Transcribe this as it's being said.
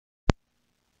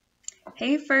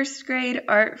Hey first grade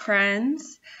art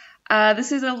friends.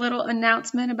 This is a little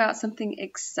announcement about something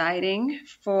exciting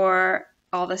for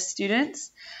all the students.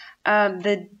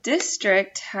 The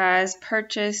district has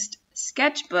purchased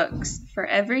sketchbooks for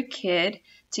every kid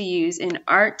to use in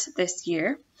art this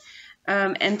year.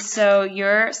 And so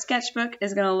your sketchbook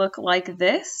is going to look like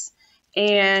this.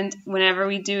 And whenever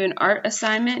we do an art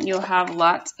assignment, you'll have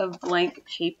lots of blank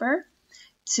paper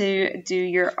to do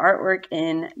your artwork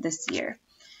in this year.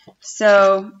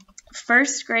 So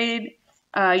first grade,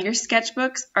 your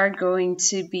sketchbooks are going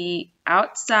to be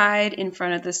outside in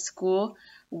front of the school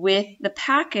with the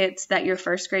packets that your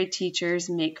first grade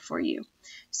teachers make for you.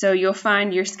 So you'll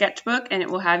find your sketchbook and it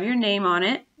will have your name on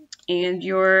it and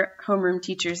your homeroom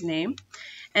teacher's name.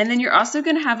 And then you're also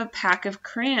going to have a pack of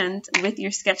crayons with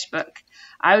your sketchbook.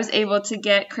 I was able to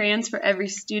get crayons for every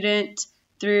student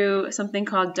through something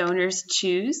called Donors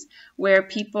Choose, where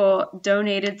people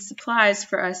donated supplies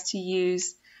for us to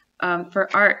use for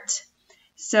art.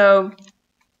 So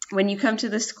when you come to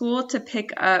the school to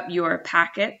pick up your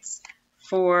packets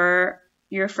for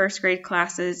your first grade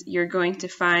classes, you're going to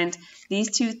find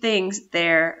these two things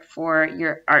there for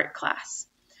your art class.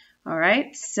 All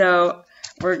right, so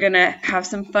we're going to have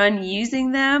some fun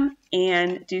using them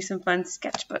and do some fun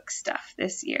sketchbook stuff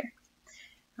this year.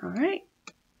 All right.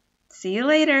 See you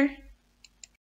later.